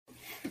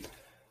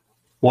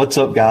What's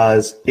up,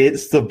 guys?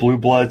 It's the Blue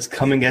Bloods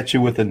coming at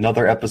you with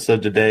another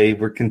episode today.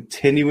 We're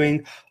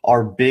continuing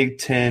our Big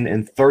 10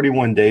 in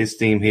 31 days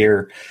theme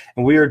here,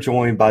 and we are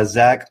joined by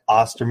Zach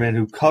Osterman,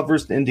 who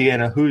covers the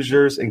Indiana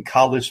Hoosiers and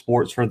college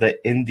sports for the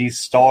Indy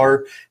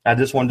Star. I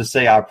just wanted to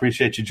say I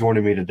appreciate you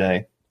joining me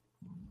today.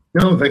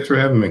 No, thanks for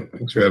having me.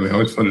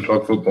 Always fun to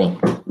talk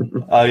football.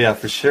 Oh, yeah,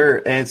 for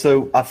sure. And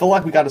so I feel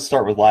like we got to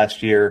start with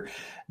last year.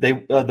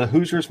 The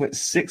Hoosiers went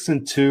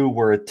 6-2,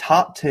 were a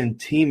top 10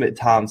 team at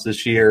times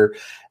this year.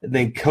 And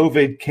then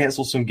COVID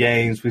canceled some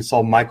games. We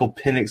saw Michael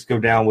Penix go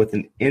down with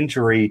an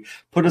injury,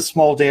 put a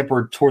small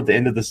damper toward the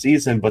end of the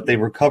season, but they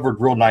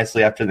recovered real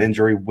nicely after the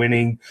injury,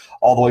 winning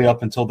all the way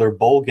up until their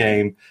bowl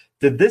game.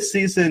 Did this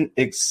season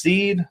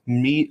exceed,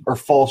 meet, or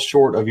fall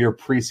short of your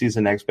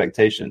preseason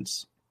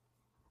expectations?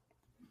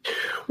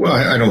 Well,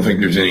 I don't think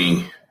there's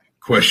any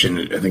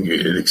question. I think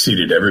it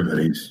exceeded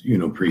everybody's,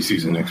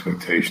 preseason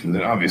expectations.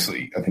 And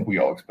obviously, I think we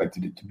all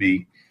expected it to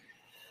be,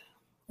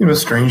 a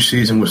strange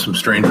season with some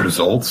strange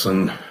results.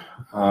 And,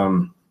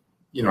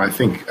 I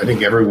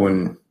think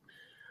everyone,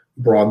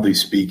 broadly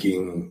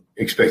speaking,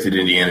 expected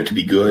Indiana to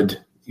be good.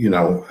 They'd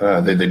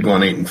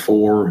gone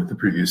 8-4 the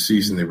previous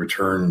season. They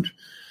returned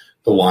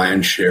the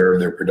lion's share of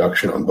their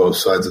production on both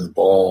sides of the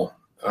ball.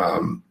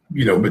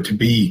 But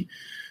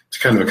to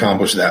kind of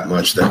accomplish that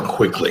much that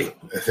quickly,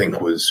 I think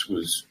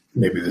was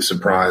maybe the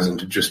surprise, and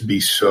to just be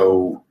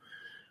so,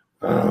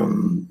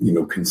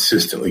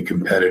 consistently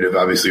competitive,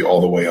 obviously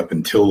all the way up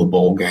until the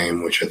bowl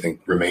game, which I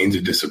think remains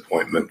a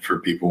disappointment for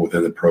people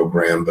within the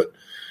program, but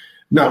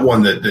not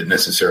one that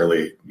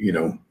necessarily,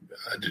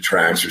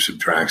 detracts or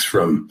subtracts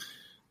from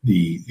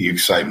the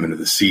excitement of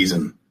the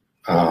season.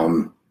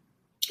 The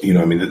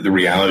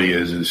reality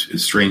is,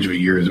 as strange of a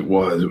year as it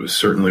was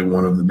certainly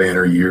one of the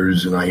banner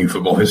years in IU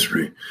football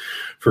history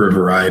for a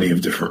variety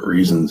of different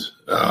reasons.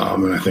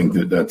 And I think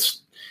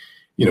that's,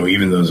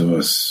 even those of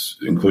us,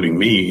 including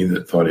me,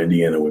 that thought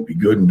Indiana would be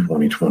good in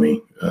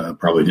 2020,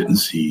 probably didn't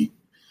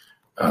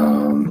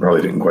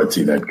quite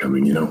see that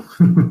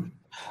coming,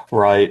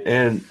 Right.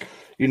 And,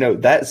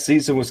 that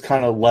season was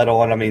kind of led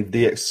on. I mean,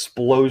 the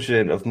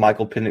explosion of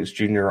Michael Penix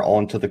Jr.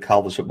 onto the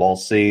college football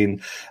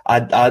scene.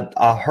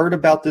 I heard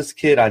about this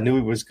kid. I knew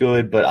he was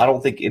good, but I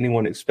don't think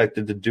anyone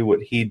expected to do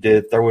what he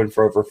did, throwing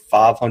for over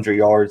 500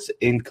 yards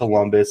in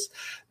Columbus,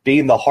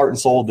 being the heart and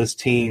soul of this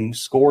team,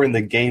 scoring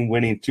the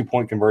game-winning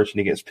two-point conversion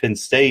against Penn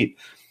State.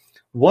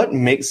 What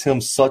makes him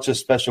such a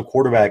special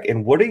quarterback,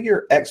 and what are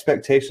your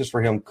expectations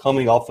for him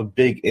coming off a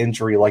big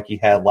injury like he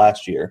had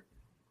last year?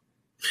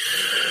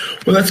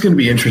 Well, that's going to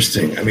be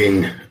interesting. I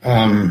mean,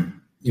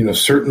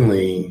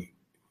 certainly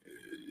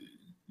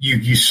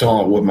you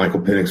saw what Michael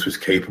Penix was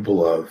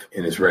capable of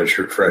in his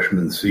redshirt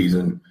freshman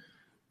season.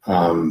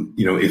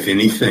 If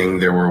anything,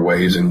 there were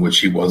ways in which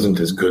he wasn't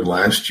as good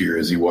last year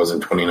as he was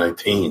in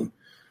 2019.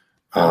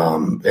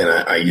 And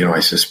I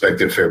suspect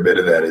a fair bit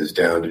of that is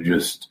down to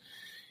just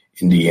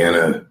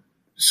Indiana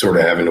sort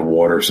of having to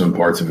water some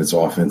parts of its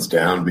offense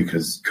down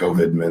because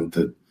COVID meant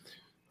that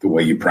the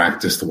way you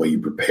practiced, the way you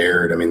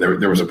prepared. I mean,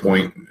 there was a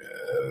point,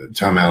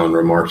 Tom Allen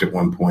remarked at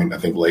one point, I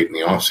think late in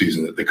the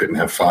offseason, that they couldn't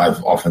have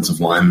 5 offensive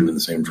linemen in the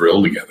same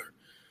drill together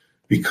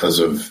because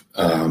of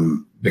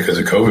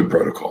COVID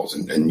protocols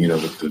and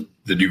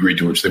the degree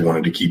to which they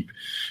wanted to keep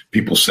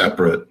people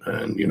separate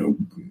and,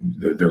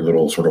 their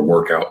little sort of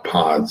workout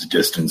pods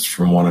distanced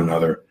from one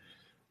another.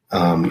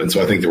 And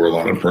so I think there were a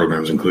lot of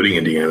programs, including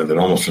Indiana, that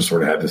almost just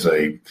sort of had to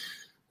say,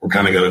 we're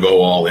kind of going to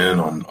go all in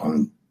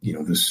on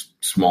this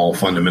small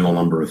fundamental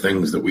number of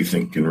things that we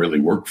think can really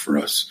work for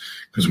us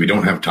because we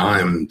don't have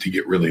time to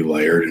get really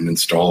layered and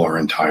install our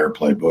entire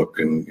playbook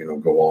and,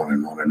 go on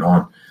and on and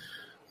on.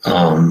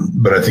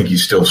 But I think you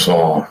still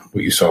saw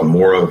what you saw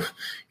more of,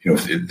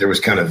 there was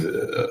kind of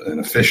an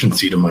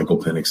efficiency to Michael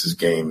Penix's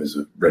game as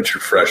a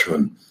redshirt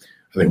freshman.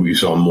 I think what you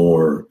saw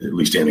more, at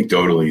least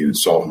anecdotally, in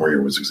sophomore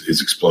year was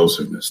his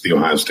explosiveness. The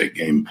Ohio State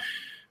game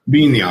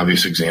being the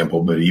obvious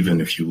example, but even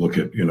if you look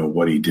at,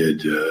 what he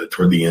did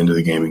toward the end of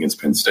the game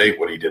against Penn State,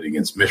 what he did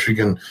against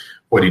Michigan,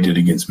 what he did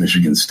against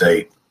Michigan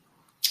State,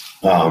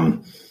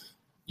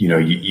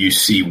 you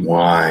see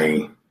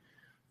why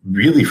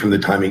really from the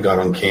time he got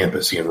on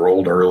campus, he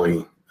enrolled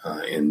early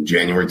in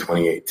January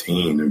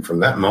 2018. And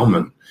from that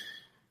moment,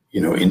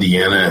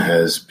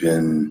 Indiana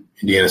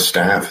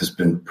staff has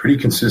been pretty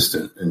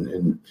consistent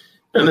and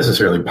not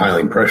necessarily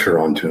piling pressure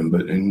onto him,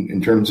 but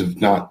in terms of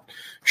not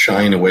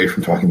shying away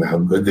from talking about how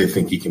good they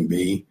think he can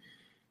be.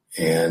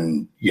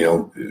 And,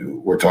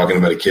 we're talking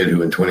about a kid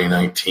who in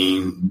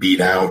 2019 beat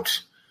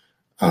out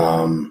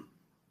a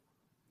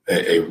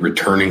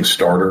returning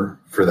starter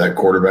for that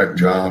quarterback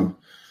job,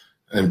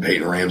 and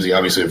Peyton Ramsey,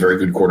 obviously a very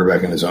good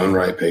quarterback in his own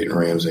right, Peyton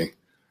Ramsey.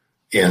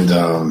 And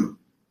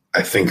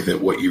I think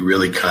that what you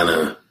really kind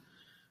of,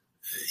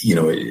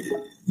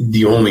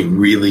 the only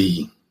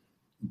really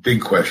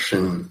big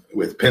question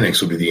with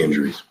Penix will be the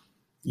injuries,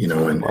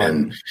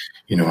 and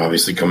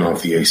obviously coming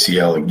off the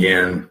ACL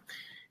again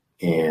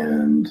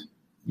and,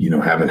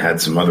 having had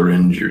some other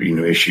injury,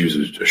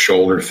 issues, a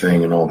shoulder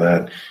thing and all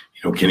that,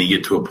 can he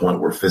get to a point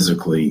where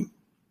physically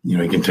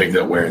he can take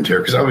that wear and tear.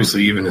 Because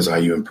obviously, even as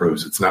IU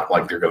improves, it's not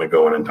like they're going to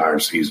go an entire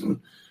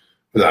season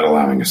without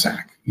allowing a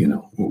sack,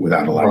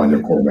 without allowing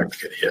their quarterback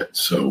to get hit.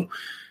 So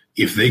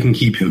if they can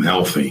keep him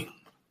healthy,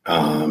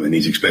 and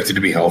he's expected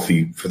to be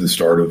healthy for the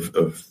start of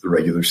the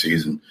regular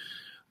season,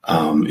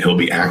 he'll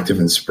be active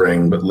in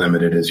spring, but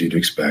limited as you'd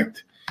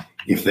expect.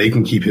 If they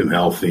can keep him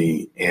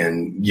healthy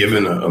and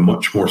given a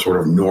much more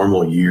sort of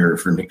normal year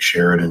for Nick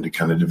Sheridan to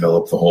kind of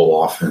develop the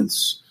whole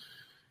offense,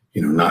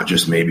 not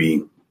just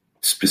maybe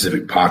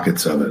specific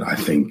pockets of it, I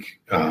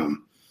think,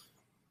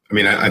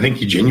 I think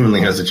he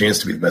genuinely has a chance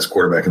to be the best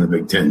quarterback in the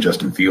Big Ten.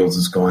 Justin Fields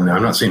is gone now.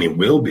 I'm not saying he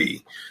will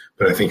be,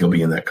 but I think he'll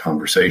be in that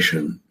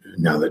conversation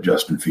now that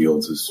Justin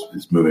Fields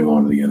is moving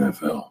on to the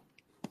NFL.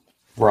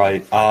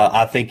 Right.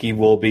 I think he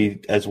will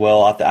be as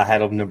well. I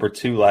had him number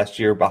 2 last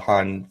year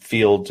behind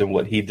Fields and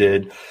what he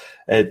did,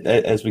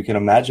 as we can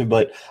imagine.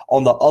 But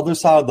on the other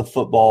side of the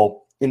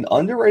football, an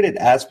underrated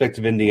aspect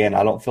of Indiana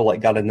I don't feel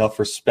like got enough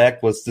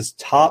respect was this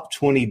top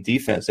 20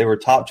 defense. They were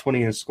top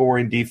 20 in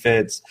scoring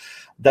defense.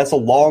 That's a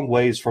long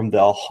ways from the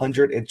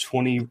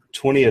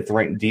 120th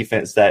ranked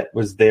defense that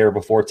was there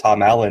before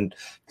Tom Allen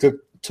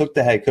took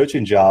the head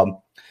coaching job.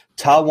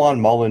 Tywan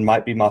Mullen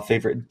might be my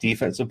favorite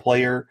defensive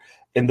player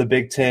in the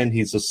Big Ten.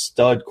 He's a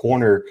stud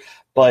corner.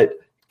 But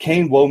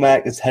Kane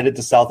Womack is headed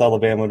to South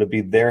Alabama to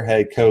be their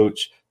head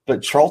coach.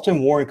 But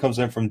Charlton Warren comes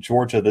in from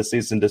Georgia this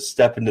season to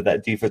step into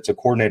that defensive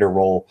coordinator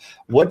role.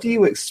 What do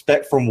you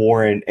expect from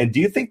Warren? And do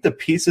you think the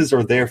pieces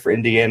are there for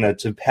Indiana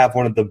to have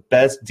one of the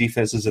best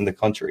defenses in the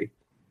country?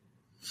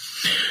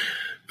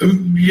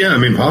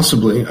 Yeah,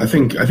 possibly. I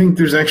think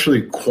there's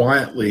actually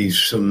quietly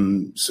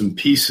some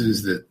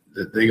pieces that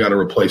they got to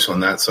replace on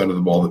that side of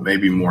the ball that may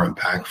be more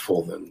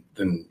impactful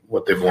than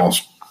what they've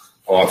lost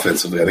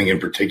offensively. I think in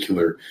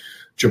particular,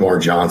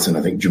 Jamar Johnson.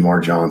 I think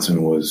Jamar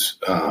Johnson was,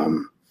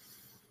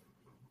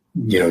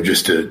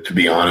 just to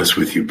be honest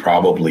with you,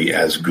 probably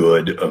as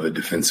good of a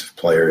defensive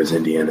player as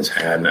Indiana's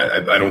had. And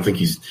I don't think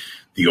he's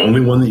the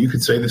only one that you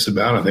could say this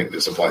about. I think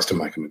this applies to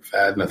Micah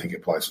McFadden. I think it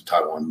applies to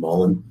Tywan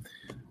Mullen.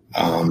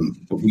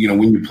 But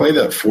when you play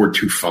that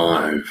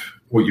 4-2-5,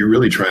 what you're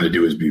really trying to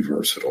do is be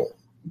versatile,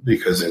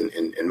 because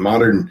in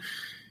modern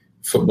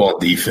football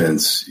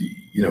defense,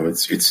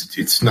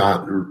 it's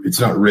not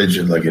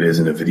rigid like it is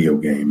in a video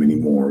game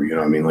anymore.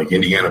 Like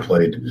Indiana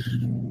played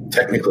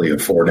technically a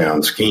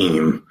 4-down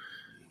scheme,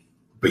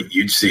 but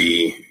you'd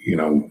see,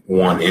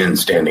 one end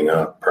standing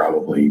up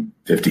probably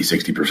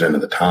 50-60%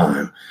 of the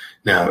time.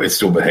 Now it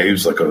still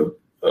behaves like a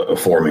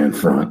 4-man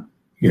front,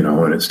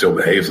 and it still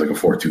behaves like a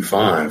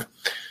 4-2-5.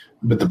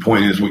 But the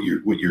point is, what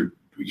you're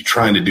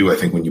trying to do, I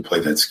think, when you play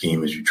that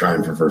scheme, is you're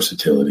trying for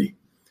versatility.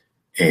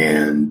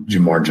 And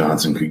Jamar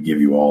Johnson could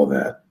give you all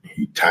that.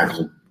 He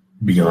tackled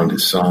beyond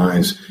his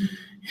size.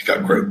 He's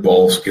got great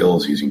ball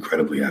skills. He's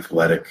incredibly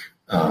athletic.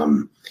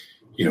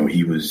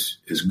 He was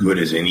as good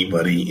as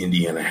anybody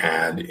Indiana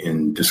had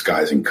in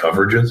disguising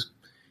coverages.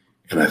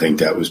 And I think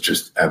that was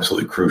just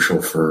absolutely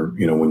crucial for,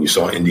 when you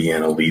saw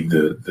Indiana lead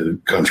the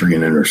country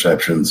in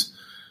interceptions.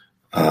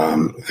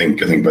 I think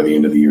by the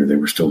end of the year, they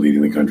were still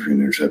leading the country in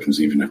interceptions,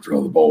 even after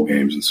all the bowl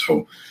games. And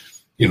so,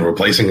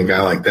 replacing a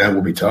guy like that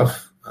will be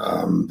tough.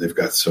 They've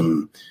got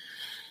some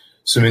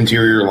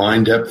interior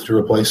line depth to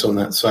replace on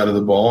that side of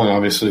the ball. And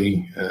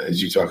obviously,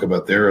 as you talk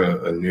about there,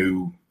 a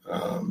new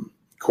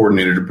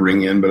coordinator to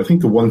bring in. But I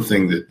think the one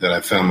thing that I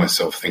found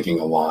myself thinking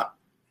a lot,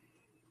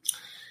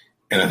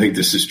 and I think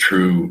this is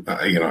true,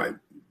 I'm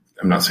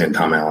not saying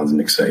Tom Allen's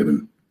Nick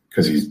Saban,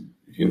 because he's,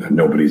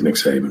 nobody's Nick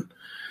Saban.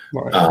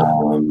 Right.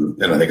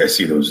 And I think I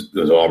see those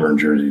Auburn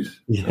jerseys.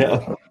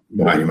 Yeah.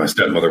 Behind you. My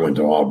stepmother went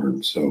to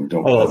Auburn, so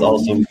don't. Oh, that's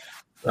awesome.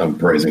 I'm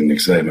praising Nick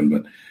Saban,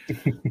 but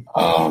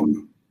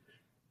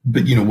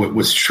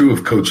what's true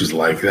of coaches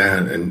like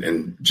that,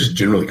 and just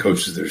generally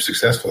coaches that are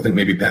successful. I think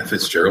maybe Pat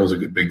Fitzgerald's a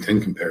good Big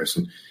Ten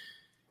comparison.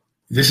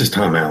 This is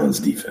Tom Allen's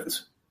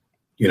defense,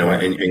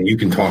 and you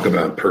can talk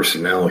about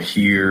personnel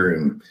here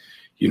and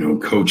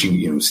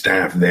coaching,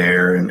 staff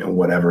there and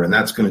whatever, and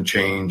that's going to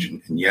change.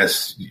 And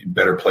yes,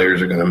 better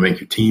players are going to make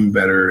your team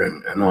better,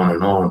 and on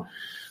and on.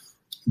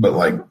 But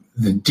like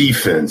the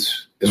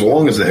defense, as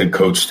long as the head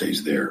coach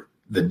stays there,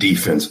 the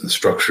defense, the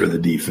structure of the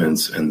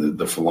defense, and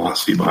the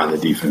philosophy behind the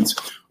defense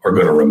are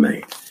going to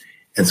remain.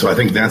 And so I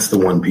think that's the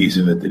one piece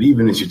of it that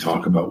even as you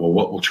talk about, well,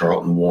 what will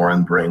Charlton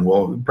Warren bring?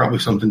 Well, probably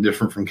something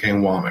different from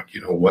Kane Womack.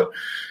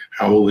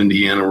 How will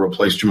Indiana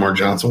replace Jamar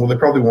Johnson? Well, they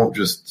probably won't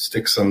just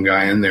stick some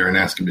guy in there and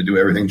ask him to do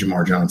everything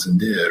Jamar Johnson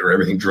did or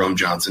everything Jerome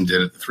Johnson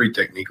did at the 3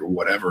 technique or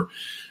whatever.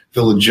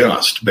 They'll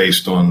adjust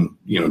based on,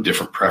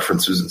 different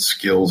preferences and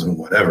skills and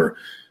whatever.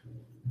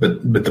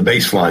 But the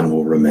baseline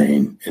will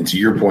remain. And to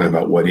your point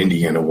about what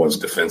Indiana was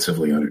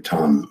defensively under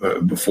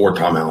before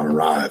Tom Allen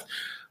arrived,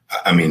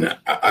 I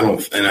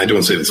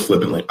don't say this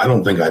flippantly, I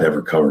don't think I'd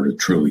ever covered a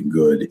truly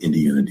good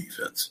Indiana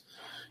defense.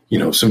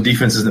 Some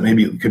defenses that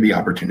maybe could be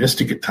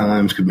opportunistic at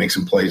times, could make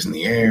some plays in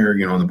the air,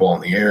 the ball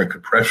in the air,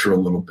 could pressure a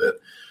little bit,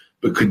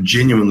 but could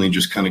genuinely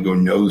just kind of go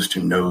nose to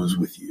nose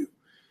with you.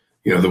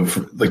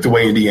 like the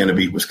way Indiana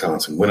beat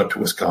Wisconsin, went up to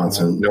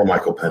Wisconsin. No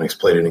Michael Penix,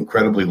 played an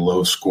incredibly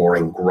low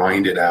scoring,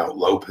 grinded out,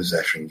 low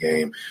possession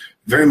game.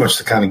 Very much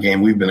the kind of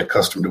game we've been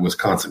accustomed to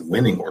Wisconsin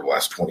winning over the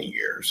last 20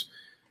 years.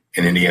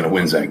 And Indiana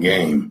wins that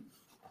game.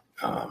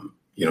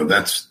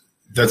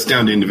 That's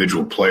down to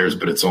individual players,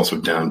 but it's also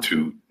down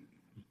to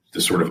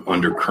the sort of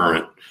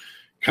undercurrent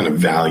kind of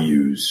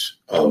values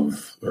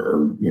of, or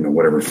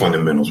whatever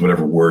fundamentals,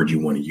 whatever word you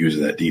want to use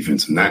of that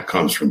defense. And that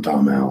comes from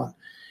Tom Allen.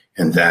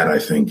 And that, I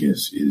think,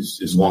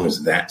 is as long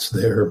as that's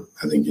there,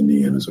 I think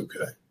Indiana's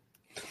okay.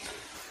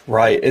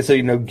 Right. And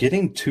so,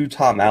 getting to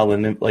Tom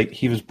Allen, like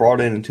he was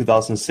brought in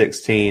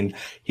 2016,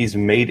 he's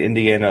made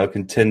Indiana a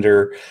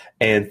contender,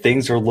 and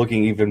things are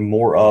looking even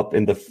more up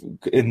in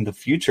the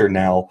future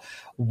now.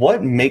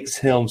 What makes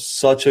him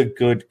such a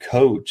good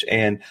coach,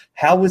 and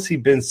how has he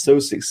been so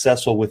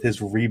successful with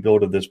his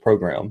rebuild of this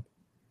program?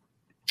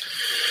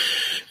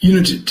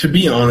 To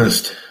be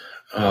honest,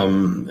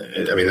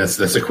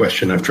 that's a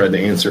question I've tried to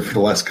answer for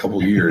the last couple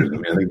of years.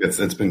 I think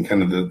that's been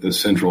kind of the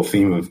central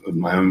theme of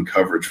my own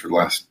coverage for the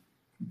last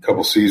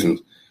couple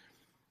seasons.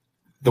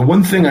 The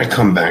one thing I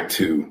come back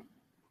to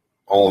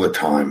all the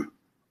time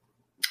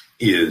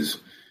is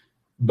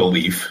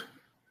belief.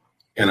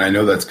 And I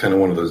know that's kind of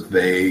one of those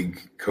vague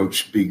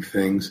coach speak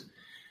things,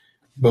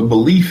 but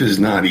belief is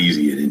not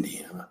easy at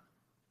Indiana.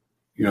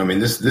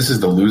 This is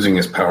the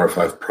losingest Power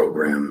 5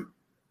 program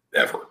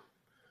ever.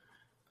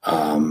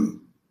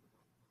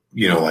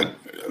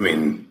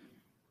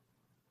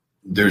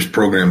 There's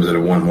programs that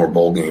have won more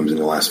bowl games in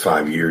the last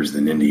 5 years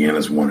than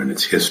Indiana's won in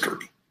its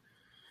history.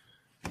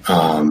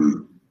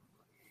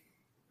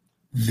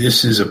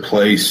 This is a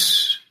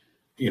place,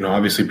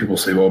 obviously people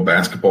say, well,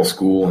 basketball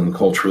school and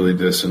culturally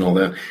this and all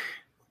that.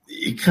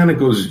 It kind of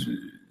goes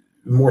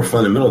more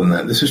fundamental than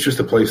that. This is just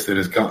a place that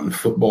has gotten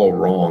football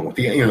wrong. With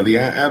the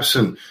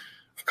absent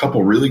a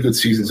couple really good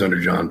seasons under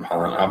John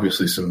Pond,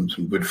 obviously some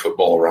good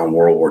football around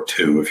World War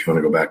II, if you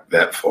want to go back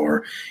that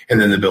far, and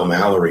then the Bill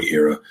Mallory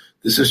era.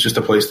 This is just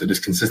a place that has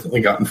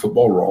consistently gotten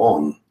football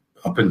wrong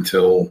up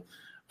until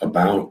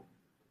about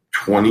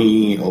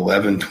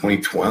 2011,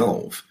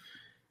 2012.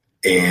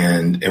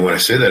 And when I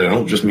say that, I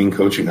don't just mean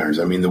coaching hires.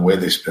 I mean the way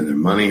they spend their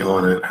money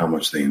on it, how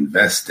much they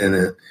invest in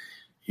it,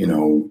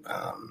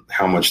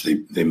 how much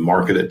they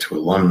market it to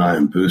alumni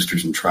and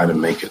boosters and try to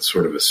make it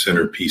sort of a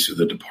centerpiece of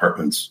the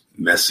department's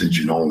message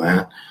and all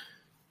that.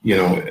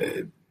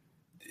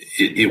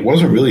 It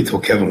wasn't really till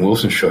Kevin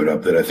Wilson showed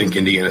up that I think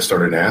Indiana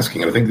started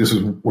asking. And I think this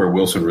is where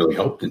Wilson really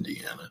helped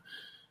Indiana.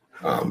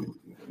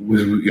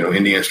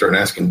 Indiana started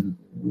asking,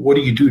 what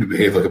do you do to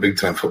behave like a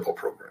big-time football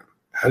program?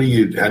 How do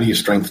you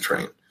strength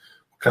train?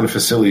 What kind of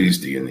facilities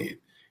do you need?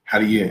 How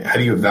do you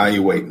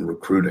evaluate in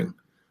recruiting?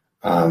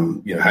 How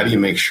do you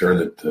make sure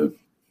that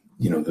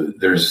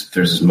there's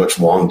as much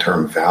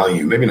long-term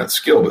value, maybe not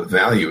skill, but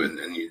value, and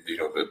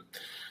the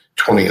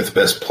 20th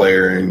best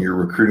player in your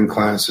recruiting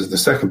class is the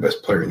second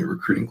best player in your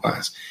recruiting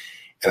class.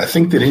 And I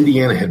think that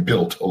Indiana had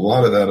built a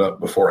lot of that up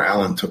before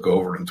Allen took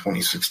over in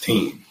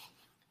 2016.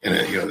 And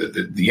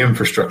the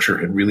infrastructure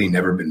had really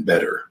never been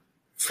better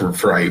for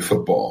IU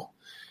football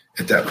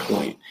at that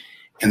point.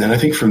 And then I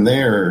think from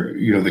there,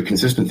 the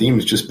consistent theme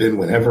has just been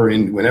whenever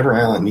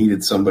Allen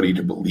needed somebody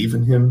to believe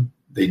in him,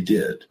 they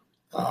did.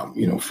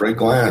 Fred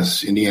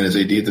Glass, Indiana's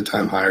AD at the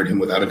time, hired him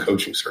without a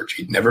coaching search.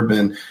 He'd never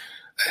been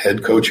a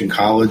head coach in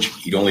college.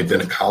 He'd only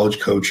been a college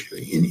coach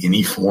in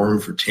any form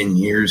for 10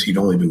 years. He'd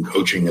only been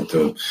coaching at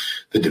the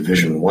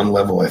Division I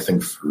level, I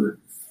think, for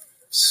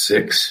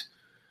 6.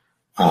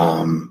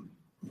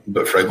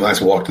 But Fred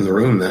Glass walked in the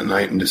room that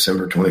night in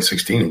December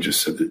 2016 and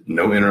just said that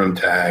no interim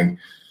tag,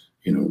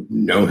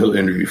 no, he'll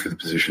interview for the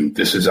position.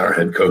 This is our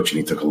head coach. And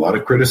he took a lot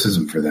of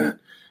criticism for that.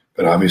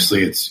 But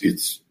obviously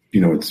it's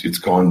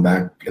gone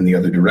back in the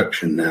other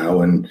direction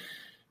now. And,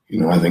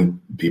 I think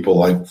people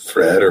like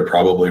Fred are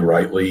probably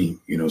rightly,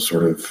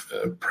 sort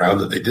of proud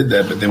that they did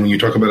that. But then when you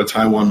talk about a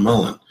Tywone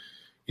Mullen,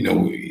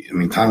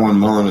 Tywone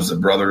Mullen is the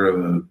brother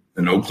of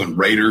an Oakland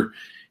Raider.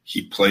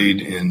 He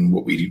played in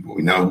what we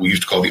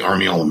used to call the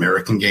Army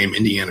All-American game.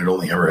 Indiana had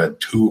only ever had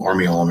 2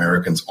 Army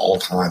All-Americans all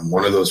time.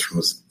 One of those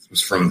was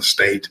from the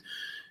state,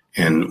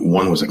 and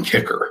one was a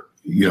kicker.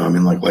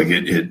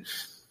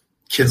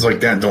 Kids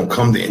like that don't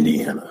come to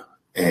Indiana.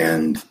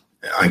 And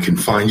I can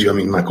find you.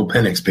 Michael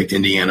Penix picked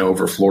Indiana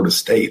over Florida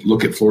State.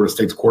 Look at Florida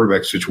State's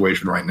quarterback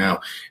situation right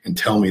now and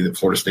tell me that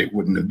Florida State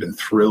wouldn't have been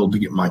thrilled to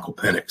get Michael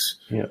Penix,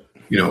 in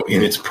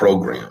its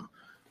program.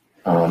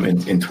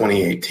 In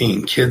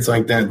 2018, kids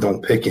like that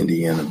don't pick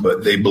Indiana,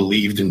 but they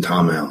believed in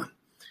Tom Allen.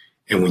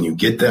 And when you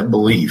get that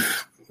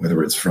belief,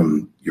 whether it's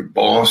from your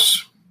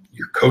boss,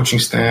 your coaching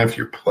staff,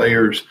 your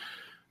players,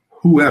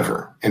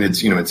 whoever, and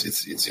it's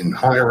in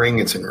hiring,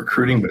 it's in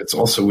recruiting, but it's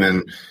also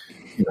in,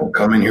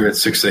 come in here at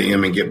 6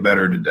 a.m. and get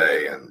better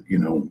today. And,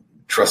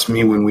 trust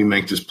me when we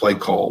make this play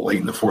call late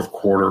in the fourth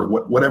quarter,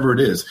 whatever it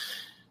is.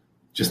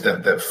 Just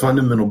that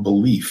fundamental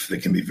belief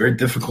that can be very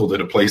difficult at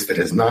a place that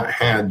has not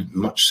had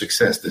much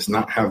success, does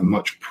not have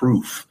much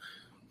proof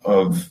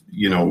of,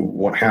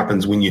 what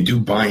happens when you do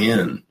buy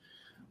in.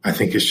 I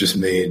think it's just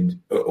made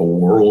a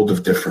world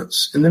of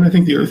difference. And then I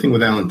think the other thing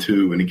with Allen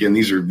too, and again,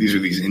 these are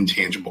these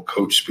intangible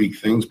coach speak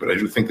things, but I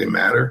do think they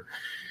matter,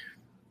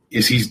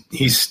 is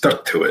he's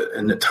stuck to it.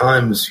 And at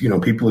times,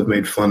 people have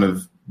made fun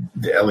of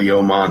the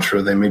LEO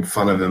mantra. They made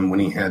fun of him when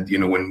he had,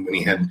 when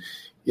he had,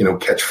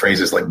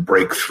 catchphrases like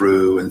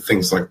breakthrough and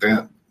things like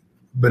that.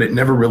 But it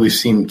never really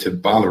seemed to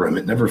bother him.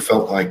 It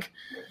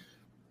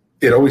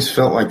always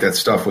felt like that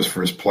stuff was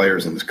for his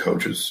players and his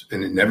coaches.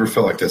 And it never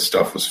felt like that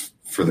stuff was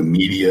for the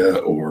media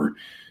or,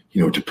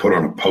 to put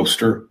on a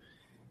poster.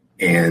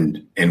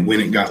 And when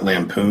it got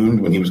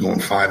lampooned, when he was going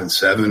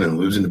 5-7 and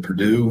losing to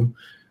Purdue,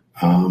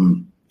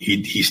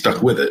 he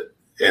stuck with it.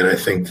 And I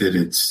think that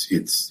it's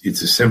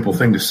a simple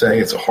thing to say.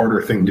 It's a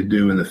harder thing to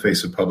do in the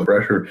face of public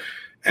pressure.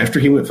 After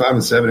he went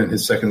 5-7 in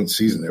his second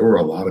season, there were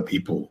a lot of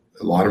people,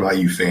 a lot of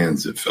IU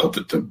fans that felt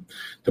that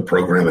the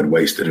program had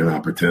wasted an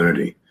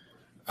opportunity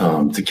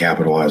to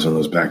capitalize on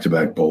those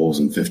back-to-back bowls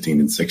in 15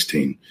 and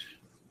 16.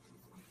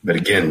 But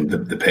again,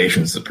 the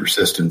patience, the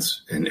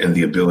persistence, and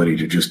the ability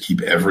to just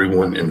keep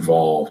everyone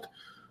involved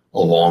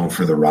along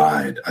for the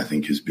ride, I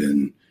think has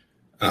been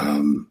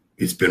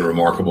it's been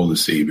remarkable to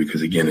see,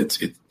 because again,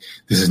 this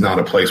is not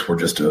a place where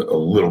just a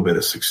little bit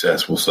of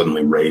success will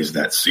suddenly raise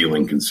that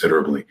ceiling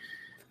considerably.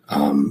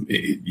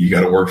 You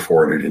got to work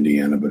for it at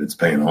Indiana, but it's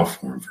paying off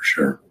for him for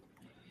sure.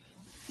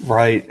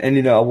 Right.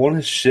 And, I want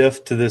to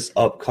shift to this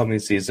upcoming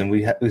season.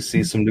 We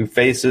see some new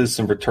faces,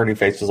 some returning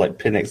faces like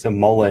Penix and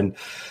Mullen.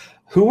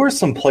 Who are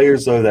some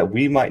players, though, that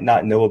we might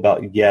not know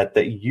about yet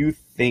that you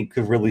think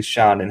could really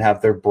shine and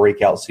have their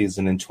breakout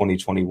season in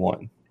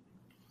 2021?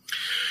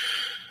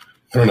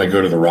 Why don't I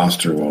go to the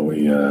roster while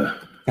we have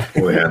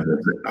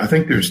this? I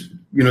think there's,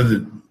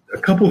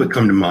 a couple that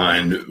come to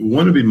mind.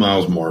 One would be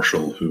Miles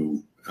Marshall,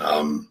 who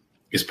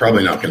is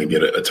probably not going to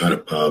get a ton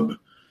of pub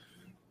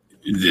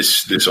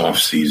this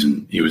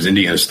offseason. He was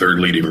Indiana's third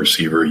leading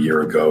receiver a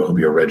year ago. He'll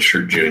be a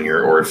redshirt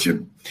junior, or if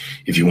you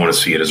want to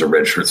see it as a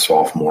redshirt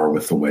sophomore,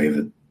 with the way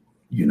that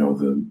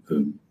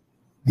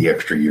the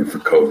extra year for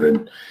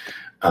COVID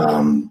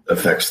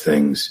affects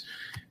things.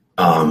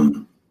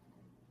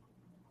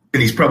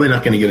 And he's probably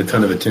not going to get a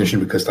ton of attention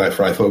because Ty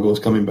Freifogel is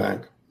coming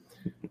back.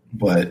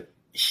 But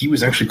he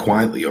was actually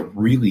quietly a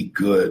really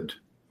good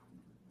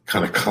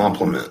kind of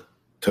compliment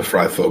to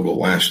Freifogel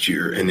last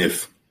year. And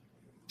if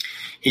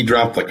he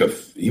dropped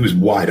he was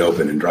wide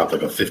open and dropped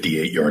like a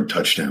 58-yard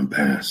touchdown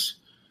pass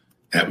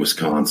at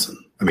Wisconsin.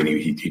 I mean,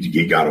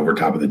 he got over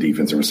top of the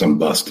defense. There was some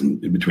bust in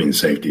between the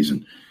safeties.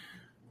 And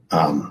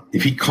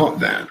if he caught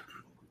that,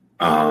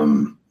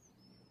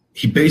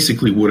 he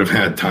basically would have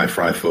had Ty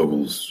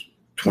Freifogel's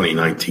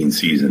 2019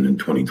 season in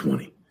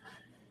 2020.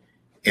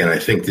 And I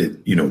think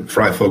that,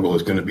 Freifogel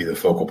is going to be the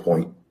focal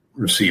point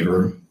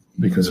receiver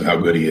because of how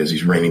good he is.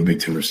 He's reigning Big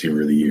Ten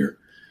receiver of the year.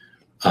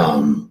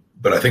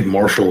 But I think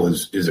Marshall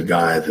is a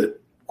guy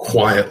that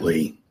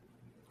quietly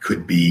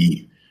could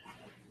be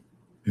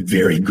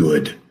very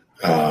good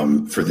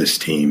for this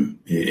team.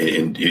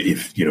 And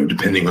if,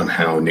 depending on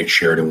how Nick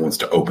Sheridan wants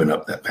to open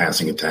up that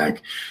passing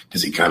attack,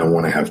 does he kind of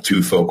want to have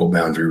two focal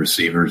boundary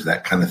receivers,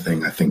 that kind of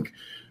thing? I think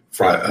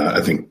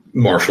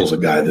Marshall's a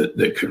guy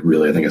that could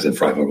really, I think I said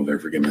Freifogel there,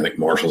 forgive me. I think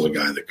Marshall's a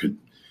guy that could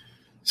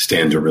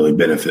stand to really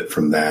benefit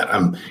from that.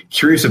 I'm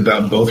curious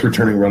about both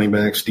returning running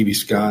backs. Stevie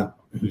Scott,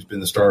 who's been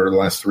the starter the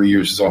last 3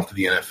 years, is off to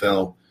the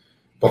NFL.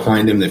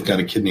 Behind him, they've got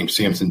a kid named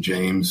Samson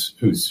James,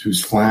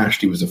 who's flashed.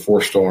 He was a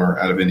 4-star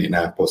out of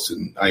Indianapolis,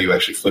 and IU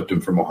actually flipped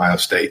him from Ohio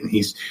State. And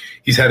he's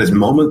had his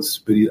moments,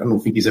 but I don't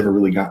think he's ever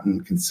really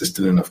gotten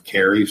consistent enough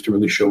carries to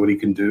really show what he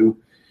can do.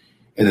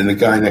 And then the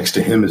guy next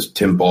to him is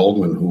Tim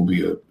Baldwin, who will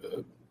be a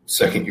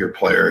second-year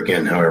player,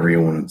 again, however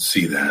you want to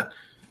see that.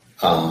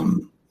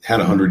 Had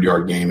a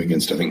 100-yard game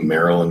against, I think,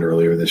 Maryland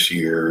earlier this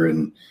year,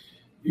 and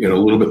a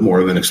little bit more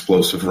of an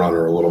explosive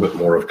runner, a little bit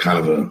more of kind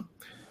of a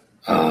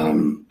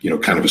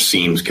a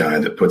seams guy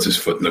that puts his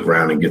foot in the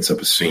ground and gets up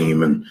a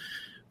seam. And,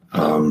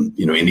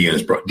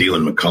 Indiana's brought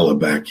Deland McCullough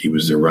back. He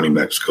was their running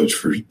backs coach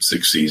for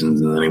 6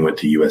 seasons, and then he went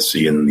to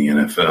USC and then the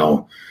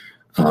NFL.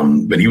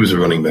 But he was a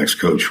running backs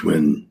coach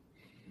when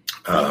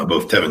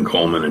both Tevin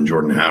Coleman and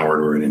Jordan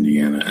Howard were in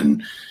Indiana.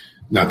 And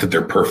not that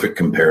they're perfect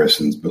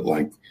comparisons, but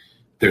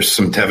there's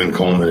some Tevin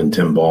Coleman and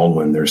Tim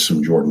Baldwin. There's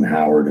some Jordan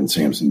Howard and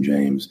Samson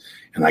James.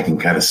 And I can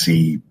kind of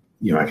see,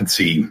 I can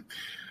see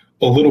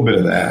a little bit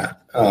of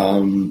that.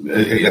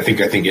 I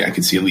think I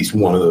could see at least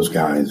one of those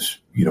guys,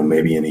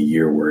 maybe in a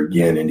year where,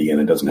 again,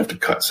 Indiana doesn't have to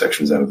cut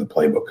sections out of the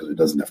playbook because it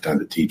doesn't have time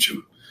to teach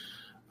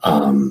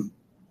them.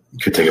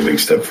 Could take a big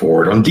step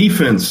forward. On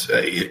defense,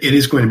 it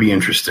is going to be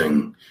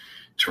interesting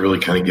to really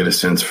kind of get a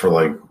sense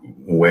for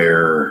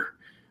where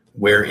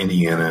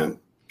Indiana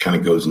kind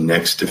of goes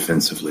next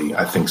defensively.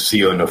 I think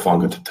Sio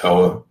Nfonga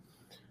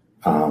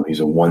Tatoa,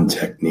 he's a one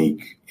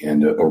technique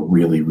and a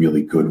really,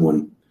 really good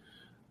one.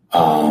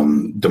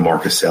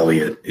 DeMarcus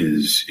Elliott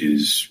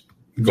is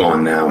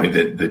gone now.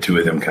 The two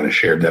of them kind of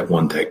shared that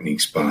one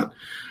technique spot.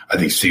 I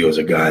think Sio is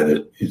a guy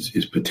that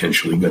is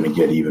potentially going to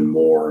get even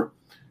more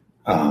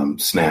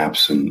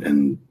snaps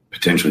and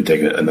potentially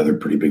take another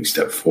pretty big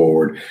step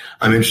forward.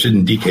 I'm interested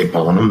in DK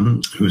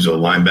Bonham, who's a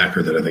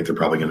linebacker that I think they're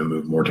probably going to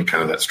move more to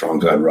kind of that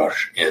strong side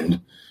rush end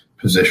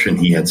position.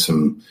 He had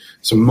some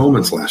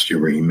moments last year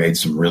where he made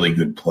some really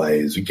good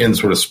plays. Again,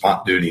 sort of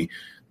spot duty.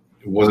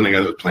 It wasn't a guy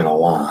that was playing a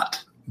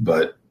lot,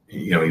 but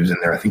he was in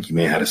there. I think he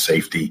may have had a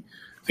safety.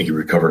 I think he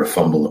recovered a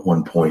fumble at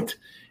one point.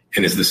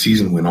 And as the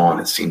season went on,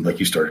 it seemed like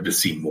you started to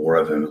see more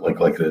of him. Like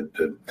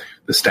the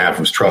staff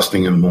was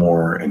trusting him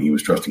more, and he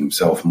was trusting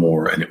himself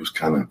more, and it was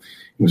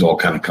all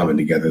kind of coming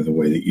together the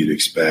way that you'd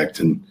expect.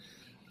 And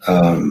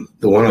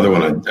the one other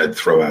one I'd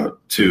throw out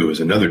too is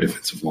another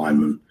defensive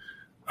lineman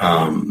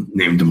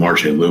named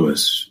DeMarche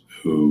Lewis,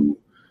 who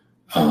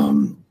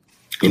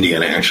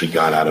Indiana actually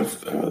got out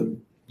of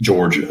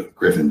Georgia,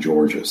 Griffin,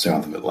 Georgia,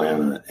 south of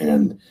Atlanta,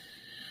 and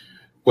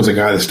was a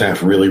guy the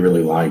staff really,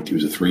 really liked. He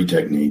was a 3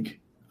 technique.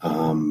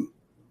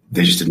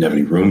 They just didn't have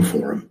any room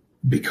for him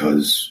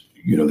because,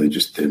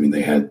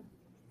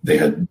 they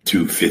had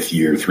 2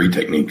 fifth-year 3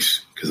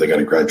 techniques because they got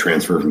a grad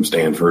transfer from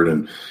Stanford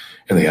and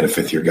they had a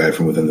 5th-year guy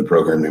from within the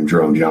program named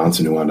Jerome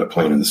Johnson who wound up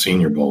playing in the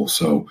Senior Bowl.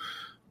 So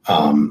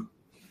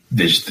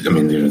they just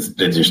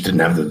didn't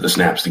have the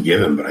snaps to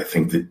give him. But I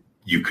think that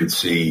you could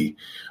see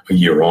a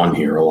year on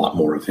here a lot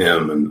more of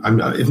him.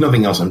 And if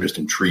nothing else, I'm just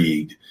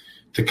intrigued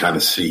to kind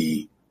of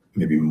see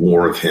maybe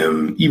more of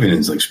him, even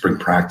in like spring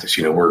practice.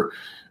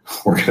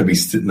 We're going to be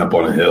sitting up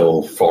on a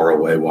hill far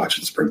away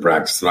watching spring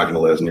practice. They're not going to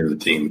let us near the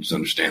team, which is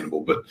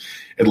understandable, but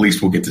at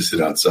least we'll get to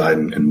sit outside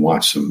and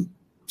watch some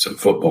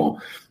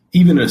football.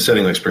 Even in a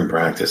setting like spring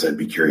practice, I'd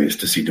be curious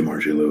to see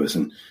DeMarche Lewis.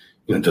 And,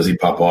 does he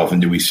pop off,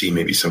 and do we see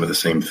maybe some of the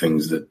same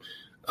things that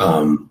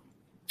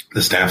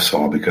the staff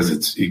saw? Because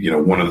it's,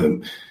 one of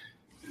the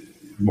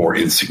more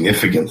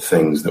insignificant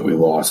things that we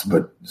lost,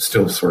 but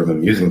still sort of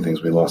amusing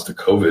things we lost to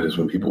COVID is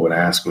when people would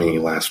ask me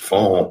last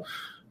fall,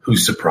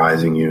 who's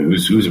surprising you?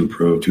 Who's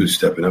improved? Who's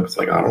stepping up? It's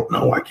like, I don't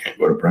know. I can't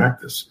go to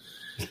practice.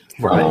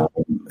 Right.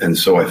 And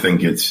so I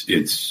think it's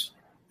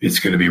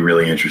going to be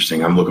really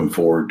interesting. I'm looking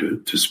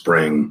forward to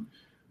spring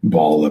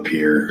ball up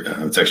here.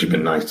 It's actually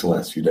been nice the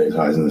last few days,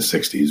 highs in the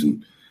 60s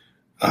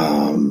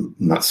and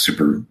not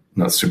super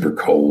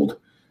cold.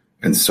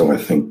 And so I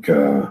think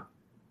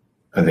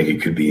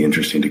it could be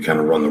interesting to kind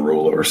of run the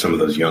rule over some of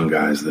those young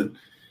guys that,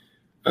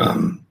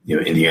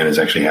 Indiana's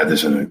actually had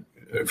this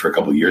for a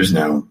couple of years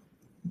now.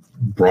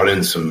 Brought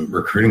in some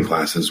recruiting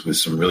classes with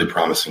some really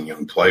promising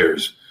young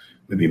players,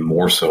 maybe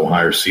more so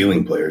higher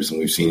ceiling players than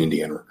we've seen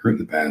Indiana recruit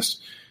in the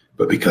past.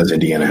 But because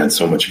Indiana had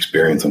so much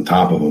experience on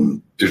top of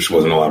them, there just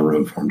wasn't a lot of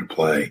room for them to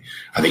play.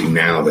 I think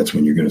now that's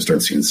when you're going to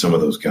start seeing some of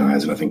those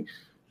guys. And I think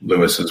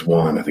Lewis is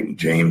one. I think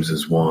James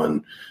is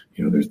one.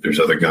 There's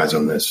other guys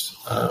on this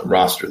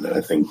roster that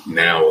I think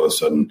now all of a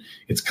sudden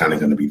it's kind of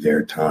going to be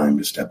their time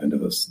to step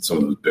into some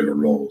of those bigger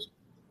roles.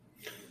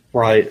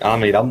 Right. I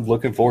mean, I'm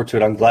looking forward to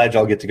it. I'm glad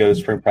y'all get to go to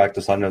spring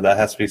practice. I know that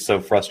has to be so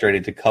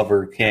frustrating to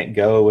cover, can't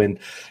go. And,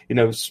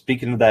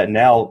 speaking of that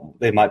now,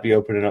 they might be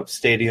opening up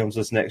stadiums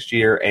this next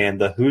year, and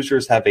the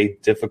Hoosiers have a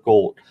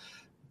difficult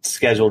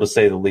schedule, to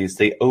say the least.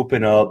 They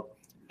open up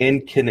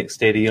in Kinnick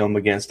Stadium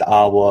against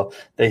Iowa.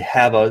 They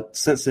have a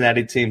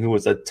Cincinnati team who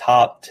was a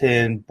top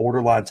 10,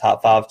 borderline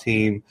top 5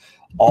 team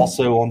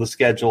also on the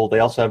schedule. They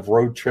also have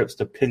road trips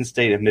to Penn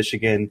State and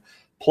Michigan,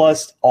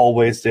 plus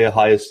always the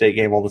Ohio State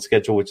game on the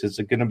schedule, which is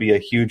going to be a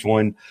huge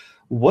one.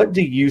 What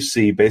do you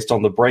see based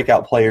on the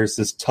breakout players,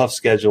 this tough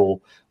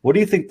schedule? What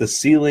do you think the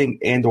ceiling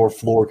and or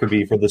floor could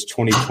be for this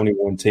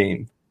 2021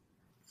 team?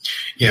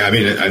 Yeah, I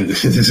mean,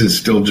 this is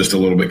still just a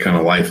little bit kind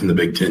of life in the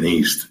Big Ten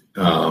East.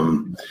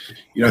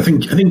 I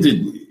think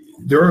that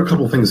there are a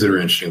couple of things that are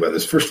interesting about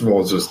this. First of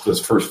all, is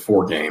those first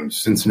 4 games.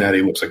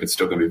 Cincinnati looks like it's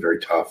still going to be very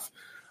tough.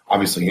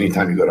 Obviously,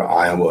 anytime you go to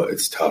Iowa,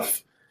 it's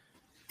tough.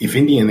 If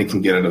Indiana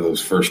can get out of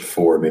those first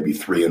 4, maybe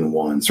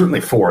 3-1, certainly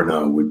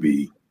 4-0 would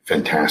be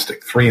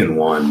fantastic.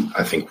 3-1,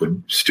 I think,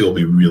 would still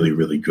be really,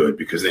 really good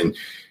because then,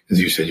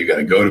 as you said, you got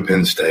to go to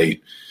Penn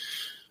State.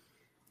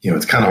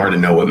 It's kind of hard to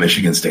know what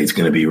Michigan State's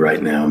going to be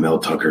right now. Mel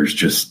Tucker's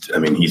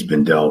he's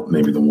been dealt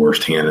maybe the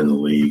worst hand in the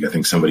league. I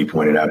think somebody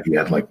pointed out he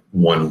had like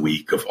 1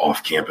 week of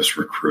off-campus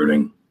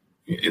recruiting.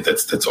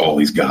 That's all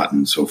he's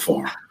gotten so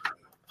far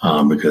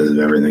because of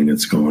everything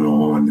that's going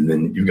on. And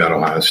then you've got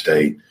Ohio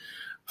State.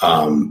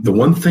 The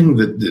one thing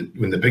that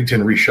when the Big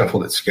Ten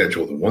reshuffled its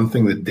schedule, the one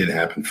thing that did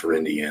happen for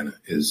Indiana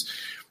is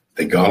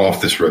they got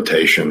off this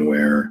rotation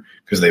where,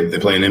 because they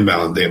play an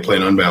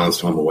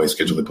unbalanced home away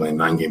schedule. They play a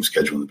 9-game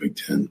schedule in the Big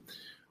Ten.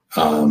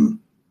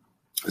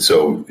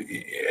 So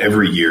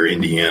every year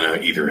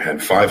Indiana either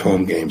had 5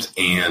 home games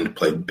and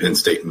played Penn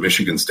State and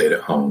Michigan State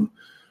at home,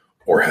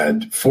 or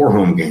had 4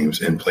 home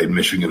games and played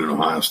Michigan and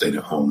Ohio State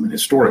at home. And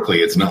historically,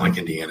 it's not like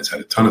Indiana's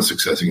had a ton of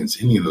success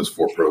against any of those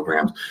 4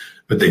 programs,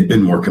 but they've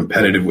been more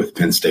competitive with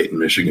Penn State and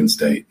Michigan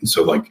State. And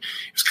so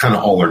it's kind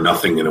of all or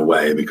nothing in a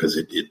way, because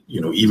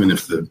even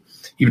if the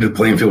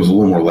playing field was a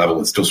little more level,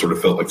 it still sort of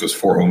felt like those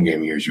 4 home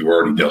game years, you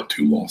already dealt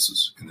 2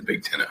 losses in the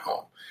Big Ten at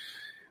home.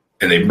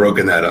 And they've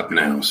broken that up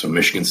now. So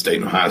Michigan State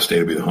and Ohio State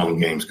will be the home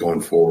games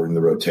going forward in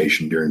the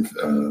rotation during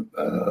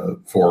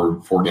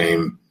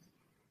 4-game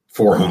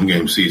 4 home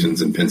game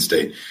seasons, and Penn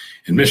State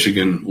and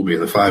Michigan will be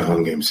in the 5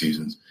 home game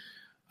seasons.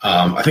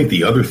 I think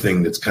the other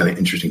thing that's kind of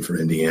interesting for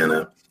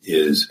Indiana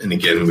is, and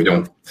again, we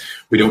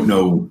don't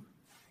know.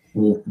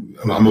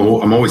 I'm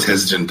always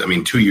hesitant. I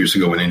mean, 2 years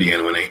ago when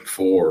Indiana went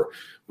 8-4,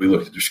 we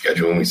looked at their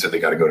schedule and we said they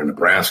got to go to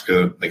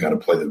Nebraska. They got to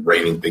play the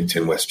reigning Big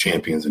Ten West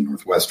champions in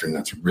Northwestern.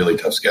 That's a really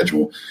tough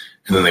schedule.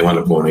 And then they wound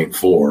up going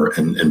 8-4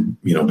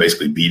 and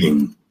basically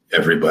beating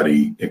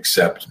everybody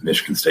except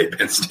Michigan State,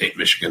 Penn State,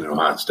 Michigan, and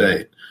Ohio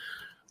State.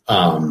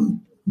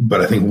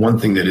 But I think one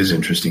thing that is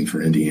interesting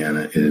for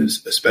Indiana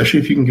is, especially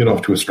if you can get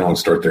off to a strong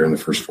start there in the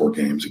first 4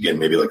 games, again,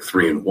 maybe like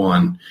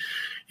 3-1,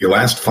 your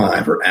last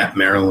 5 are at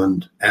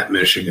Maryland, at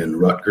Michigan,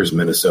 Rutgers,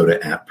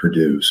 Minnesota, at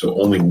Purdue. So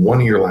only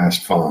one of your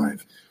last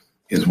 5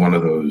 is one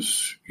of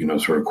those,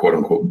 sort of quote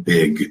unquote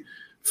big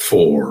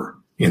 4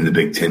 in the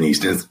Big Ten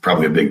East. It's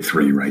probably a big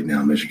 3 right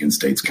now. Michigan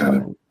State's kind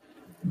of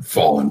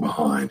fallen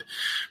behind,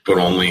 but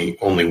only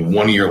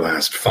one of your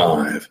last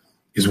 5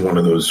 is one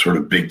of those sort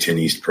of Big Ten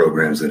East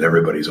programs that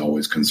everybody's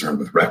always concerned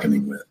with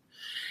reckoning with.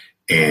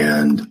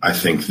 And I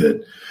think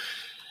that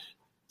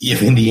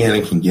if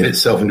Indiana can get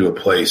itself into a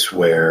place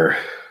where,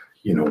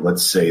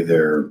 let's say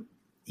they're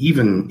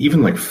even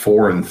like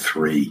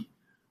 4-3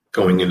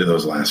 going into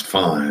those last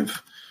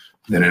 5,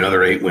 then another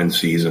 8-win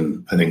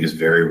season, I think, is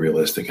very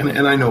realistic.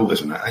 And I know,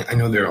 listen, I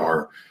know there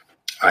are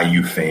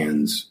IU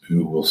fans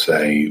who will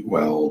say,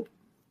 well,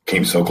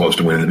 came so close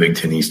to winning the Big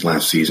Ten East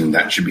last season,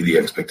 that should be the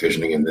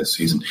expectation again this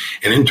season.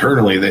 And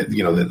internally, that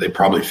they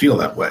probably feel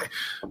that way.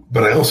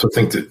 But I also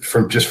think that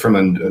from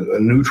a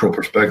neutral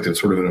perspective,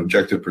 sort of an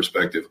objective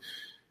perspective,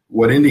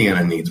 what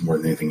Indiana needs more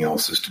than anything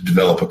else is to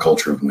develop a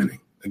culture of winning.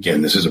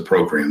 Again, this is a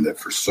program that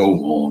for so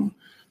long,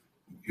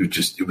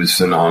 it was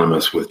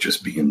synonymous with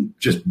just being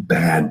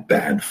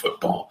bad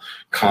football,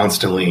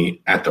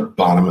 constantly at the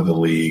bottom of the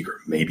league,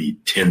 or maybe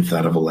 10th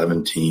out of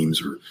 11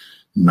 teams, or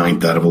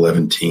 9th out of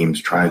 11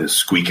 teams, trying to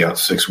squeak out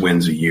 6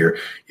 wins a year.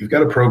 You've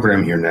got a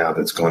program here now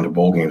that's gone to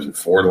bowl games in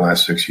 4 of the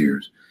last 6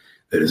 years,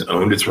 that has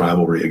owned its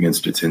rivalry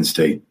against its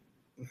in-state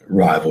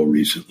rival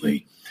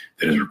recently,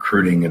 that is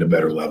recruiting at a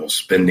better level,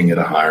 spending at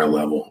a higher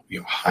level,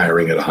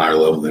 hiring at a higher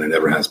level than it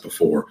ever has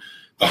before.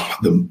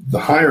 The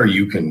higher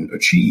you can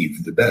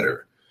achieve, the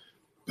better.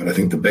 But I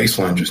think the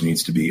baseline just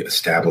needs to be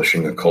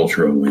establishing a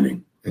culture of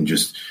winning, and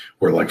just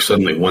where like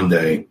suddenly one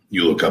day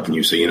you look up and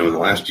you say, in the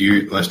last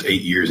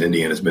 8 years,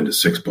 Indiana's been to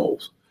 6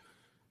 bowls,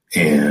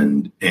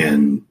 and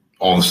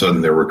all of a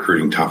sudden they're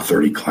recruiting top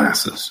 30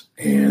 classes,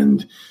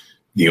 and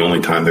the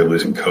only time they're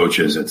losing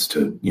coaches, it's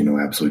to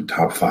absolute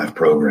top 5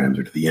 programs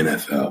or to the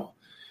NFL,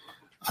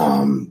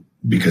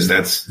 because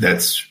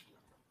that's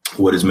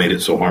what has made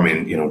it so hard. I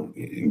mean,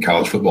 in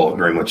college football, it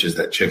very much is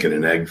that chicken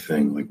and egg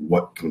thing, like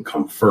what can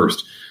come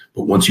first.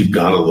 But once you've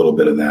got a little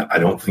bit of that, I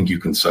don't think you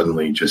can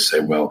suddenly just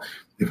say, well,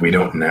 if we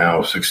don't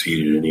now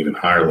succeed at an even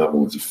higher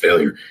level, it's a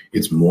failure.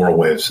 It's more a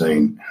way of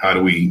saying,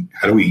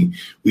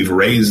 we've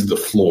raised the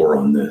floor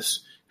on this.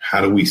 How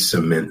do we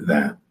cement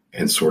that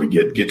and sort of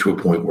get to a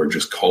point where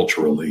just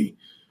culturally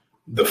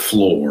the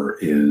floor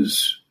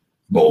is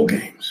bowl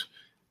games,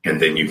 and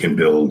then you can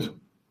build,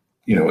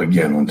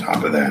 again on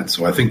top of that.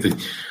 So I think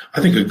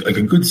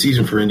a good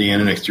season for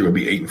Indiana next year would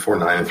be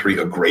 8-4,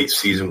 9-3. A great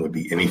season would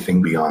be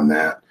anything beyond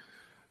that.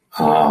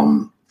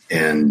 I'm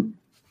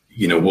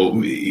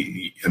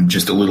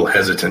just a little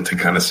hesitant to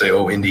kind of say,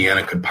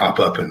 Indiana could pop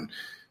up and,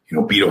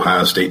 beat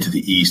Ohio State to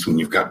the East when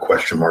you've got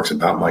question marks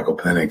about Michael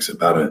Penix,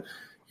 about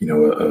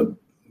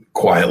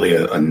quietly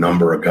a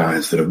number of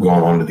guys that have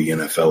gone on to the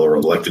NFL or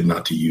elected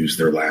not to use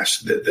their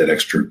that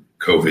extra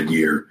COVID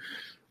year.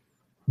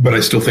 But I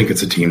still think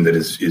it's a team that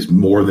is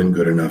more than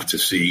good enough to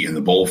see in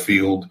the bowl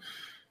field,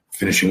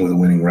 finishing with a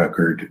winning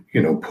record,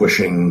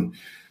 pushing,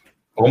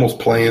 almost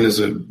playing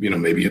as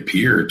maybe a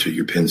peer to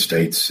your Penn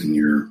States and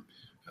your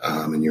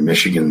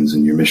Michigans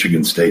and your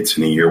Michigan States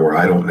in a year where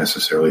I don't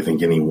necessarily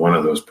think any one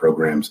of those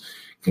programs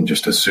can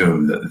just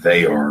assume that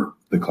they are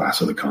the class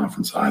of the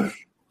conference either.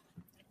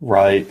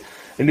 Right.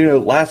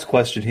 And, last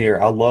question here.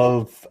 I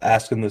love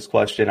asking this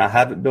question. I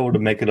haven't been able to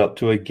make it up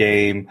to a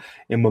game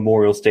in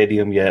Memorial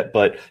Stadium yet,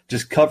 but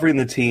just covering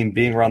the team,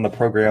 being around the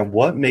program,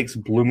 what makes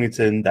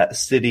Bloomington, that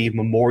city,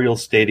 Memorial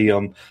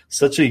Stadium,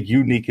 such a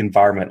unique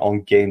environment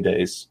on game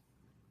days?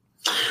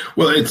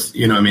 Well, the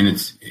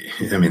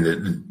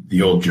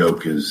old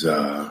joke is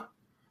that,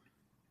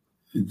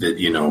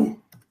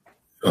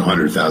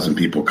 100,000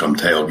 people come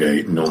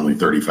tailgate and only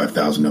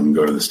 35,000 of them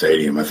go to the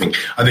stadium. I think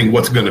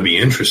what's going to be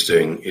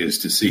interesting is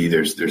to see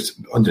there's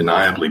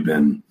undeniably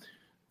been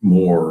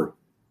more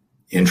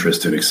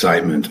interest and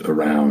excitement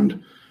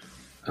around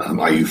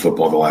IU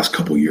football the last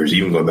couple of years,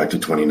 even going back to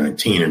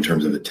 2019 in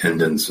terms of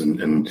attendance.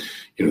 And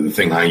the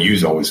thing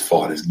IU's always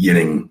fought is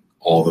getting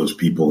all those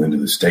people into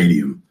the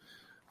stadium.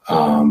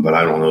 But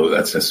I don't know that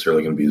that's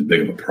necessarily going to be as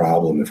big of a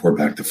problem if we're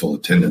back to full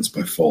attendance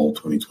by fall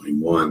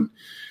 2021.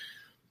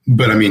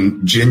 But I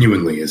mean,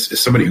 genuinely, as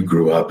somebody who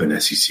grew up in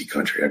SEC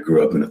country, I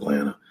grew up in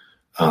Atlanta.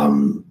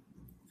 From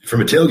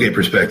a tailgate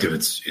perspective,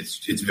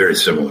 it's very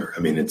similar.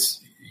 I mean,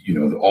 it's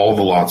all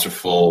the lots are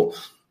full.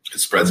 It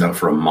spreads out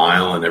for a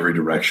mile in every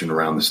direction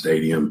around the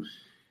stadium.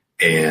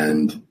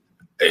 And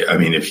I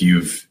mean, if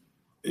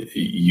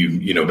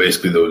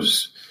basically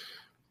those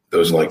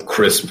like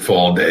crisp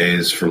fall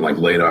days from like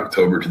late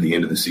October to the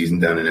end of the season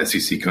down in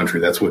SEC country,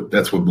 that's what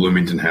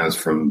Bloomington has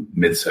from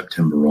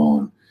mid-September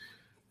on.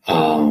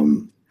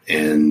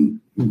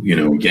 And,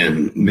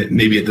 again,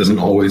 maybe it doesn't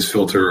always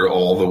filter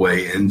all the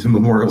way into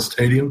Memorial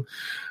Stadium.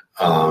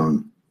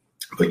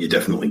 But you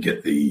definitely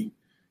get the,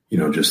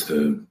 just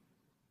a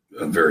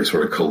very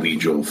sort of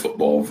collegial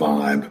football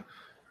vibe.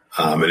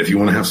 And if you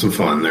want to have some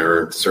fun,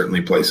 there are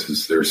certainly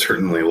places, there are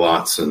certainly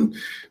lots and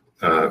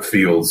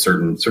fields,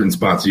 certain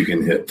spots you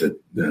can hit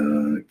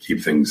that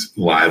keep things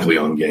lively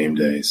on game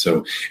day.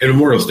 So in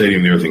Memorial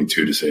Stadium, the other thing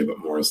too to say about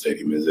Memorial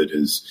Stadium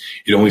is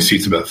it only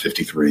seats about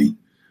 53.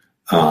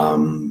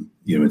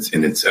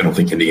 I don't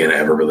think Indiana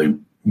ever really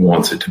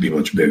wants it to be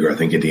much bigger. I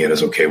think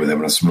Indiana's okay with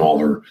having a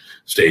smaller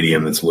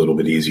stadium that's a little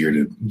bit easier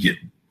to get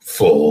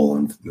full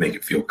and make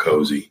it feel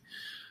cozy.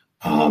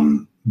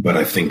 But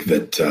I think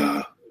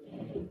that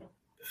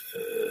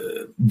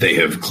they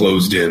have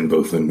closed in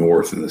both the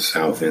north and the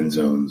south end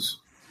zones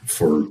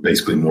for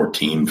basically more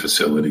team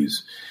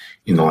facilities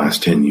in the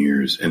last 10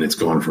 years. And it's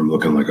gone from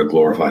looking like a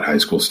glorified high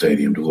school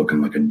stadium to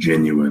looking like a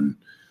genuine,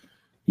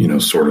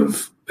 sort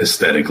of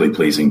aesthetically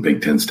pleasing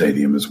Big Ten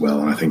stadium as well.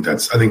 And I think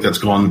that's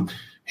gone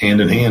hand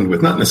in hand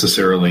with not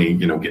necessarily,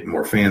 getting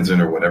more fans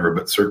in or whatever,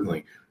 but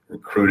certainly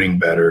recruiting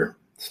better,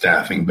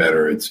 staffing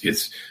better.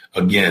 It's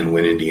again,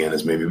 when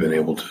Indiana's maybe been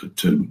able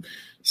to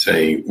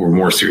say we're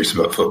more serious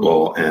about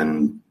football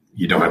and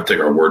you don't have to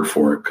take our word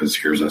for it because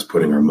here's us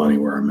putting our money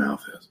where our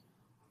mouth is.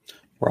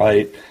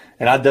 Right.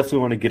 And I definitely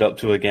want to get up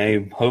to a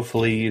game.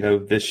 Hopefully,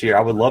 this year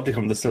I would love to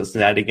come to the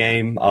Cincinnati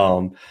game.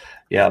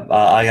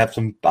 I have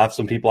some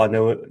people I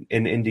know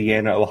in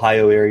Indiana,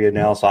 Ohio area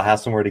now, so I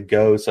have somewhere to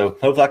go. So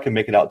hopefully I can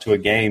make it out to a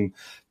game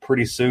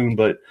pretty soon.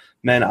 But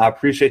man, I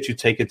appreciate you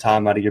taking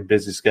time out of your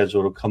busy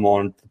schedule to come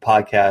on the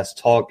podcast,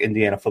 talk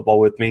Indiana football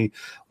with me.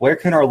 Where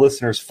can our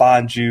listeners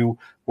find you?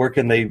 Where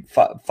can they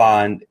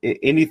find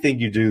anything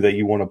you do that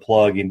you want to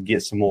plug and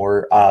get some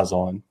more eyes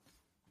on?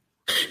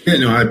 Yeah,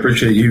 no, I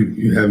appreciate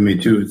you having me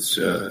too. It's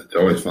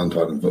always fun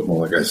talking football.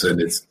 Like I said,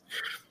 it's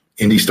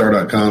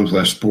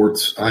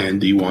indystar.com/sports,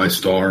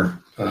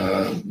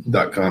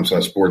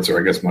 indystar.com/sports, or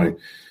I guess my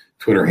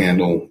Twitter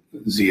handle,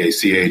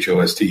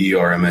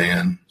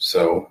 ZACHOSTERMAN.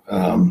 So,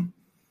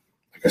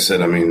 like I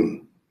said, I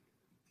mean,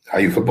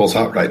 IU football's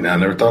hot right now.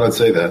 Never thought I'd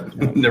say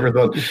that. never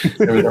thought I'd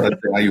say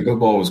IU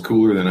football was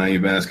cooler than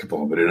IU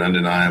basketball, but it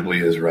undeniably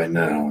is right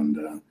now.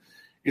 And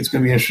it's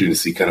going to be interesting to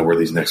see kind of where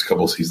these next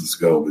couple seasons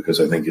go,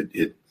 because I think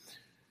it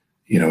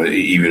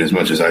even as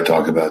much as I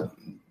talk about,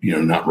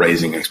 not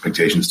raising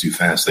expectations too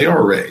fast, they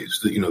are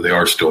raised. They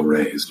are still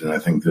raised. And I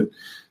think that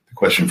the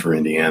question for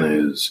Indiana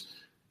is,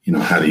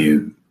 how do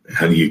you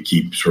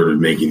keep sort of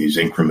making these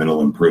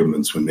incremental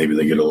improvements when maybe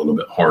they get a little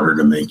bit harder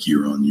to make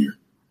year on year?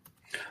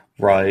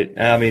 Right.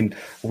 I mean,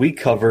 we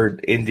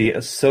covered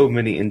so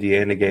many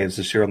Indiana games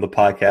this year on the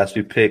podcast.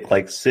 We picked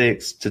like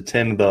 6 to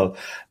 10 of the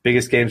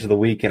biggest games of the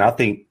week. And I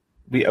think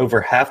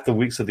over half the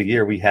weeks of the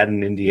year, we had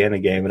an Indiana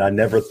game. And I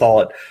never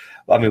thought,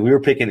 we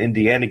were picking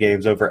Indiana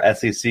games over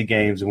SEC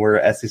games, and we're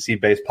an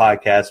SEC-based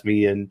podcast.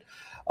 Me and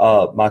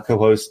my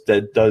co-host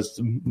that does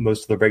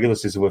most of the regular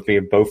season with me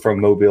are both from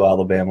Mobile,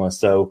 Alabama.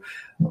 So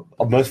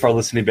most of our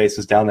listening base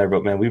is down there.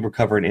 But, man, we were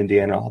covering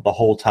Indiana the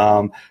whole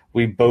time.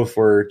 We both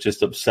were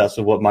just obsessed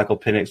with what Michael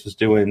Penix was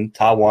doing.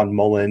 Tywan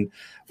Mullen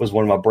was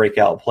one of my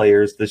breakout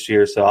players this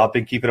year. So I've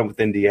been keeping up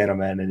with Indiana,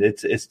 man, and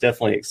it's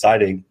definitely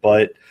exciting.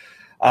 But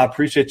I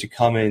appreciate you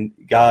coming,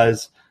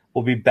 guys.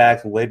 We'll be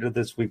back later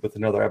this week with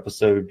another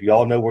episode.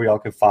 Y'all know where y'all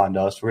can find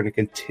us. We're going to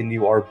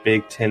continue our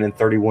Big 10 in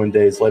 31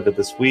 days later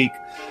this week.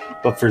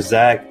 But for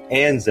Zach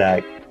and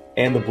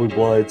the Blue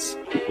Bloods,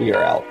 we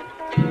are out.